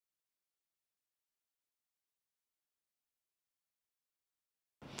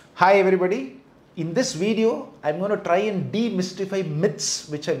Hi everybody, in this video I'm going to try and demystify myths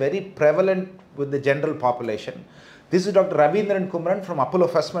which are very prevalent with the general population. This is Dr. Ravindran Kumeran from Apollo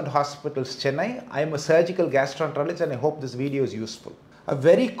Firstment Hospitals, Chennai. I am a surgical gastroenterologist and I hope this video is useful. A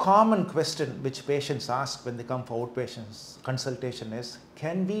very common question which patients ask when they come for outpatient consultation is,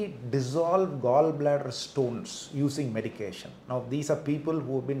 can we dissolve gallbladder stones using medication? Now these are people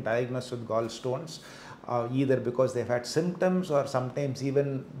who have been diagnosed with gallstones either because they've had symptoms or sometimes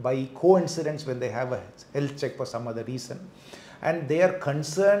even by coincidence when they have a health check for some other reason, and they are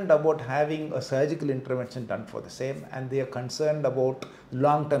concerned about having a surgical intervention done for the same, and they are concerned about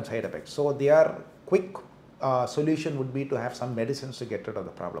long-term side effects. So their quick solution would be to have some medicines to get rid of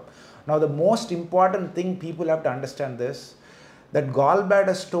the problem. Now the most important thing people have to understand this, that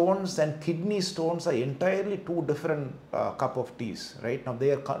gallbladder stones and kidney stones are entirely two different cup of teas, right? Now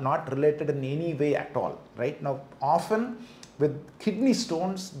they are not related in any way at all, right? Now often with kidney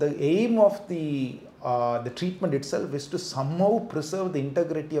stones, the aim of the treatment itself is to somehow preserve the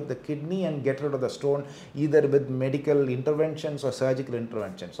integrity of the kidney and get rid of the stone either with medical interventions or surgical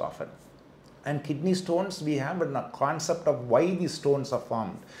interventions often. And kidney stones, we have a concept of why these stones are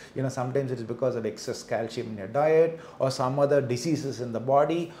formed. You know, sometimes it is because of excess calcium in your diet or some other diseases in the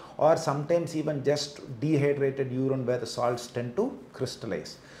body, or sometimes even just dehydrated urine where the salts tend to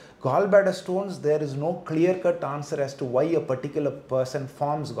crystallize. Gallbladder stones, there is no clear-cut answer as to why a particular person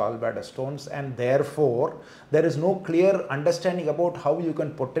forms gallbladder stones, and therefore there is no clear understanding about how you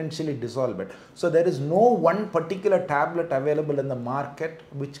can potentially dissolve it. So there is no one particular tablet available in the market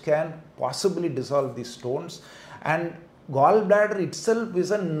which can possibly dissolve these stones, and gallbladder itself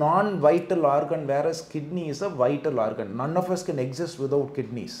is a non-vital organ, whereas kidney is a vital organ. None of us can exist without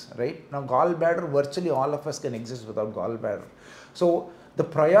kidneys, right? Now gallbladder, virtually all of us can exist without gallbladder. So the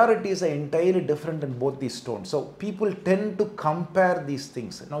priorities are entirely different in both these stones. So people tend to compare these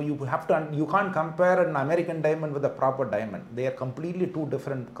things. Now you can't compare an American diamond with a proper diamond. They are completely two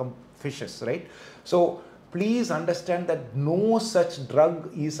different fishes, right? So please understand that no such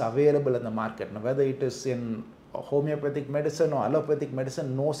drug is available in the market. Now whether it is in homeopathic medicine or allopathic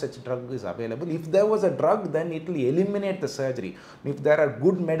medicine, no such drug is available. If there was a drug, then it will eliminate the surgery. If there are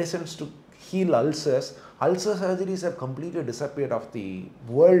good medicines to heal ulcers, ulcer surgeries have completely disappeared off the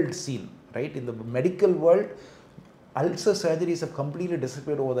world scene, right? In the medical world, ulcer surgeries have completely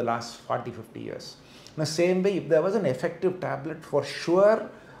disappeared over the last 40-50 years. In the same way, if there was an effective tablet, for sure,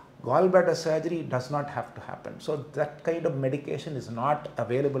 gallbladder surgery does not have to happen. So that kind of medication is not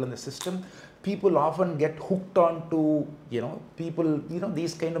available in the system. People often get hooked on to,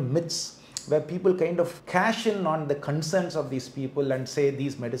 these kind of myths where people kind of cash in on the concerns of these people and say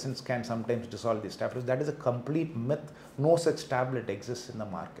these medicines can sometimes dissolve these tablets. That is a complete myth. No such tablet exists in the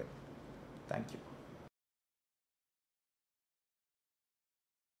market. Thank you.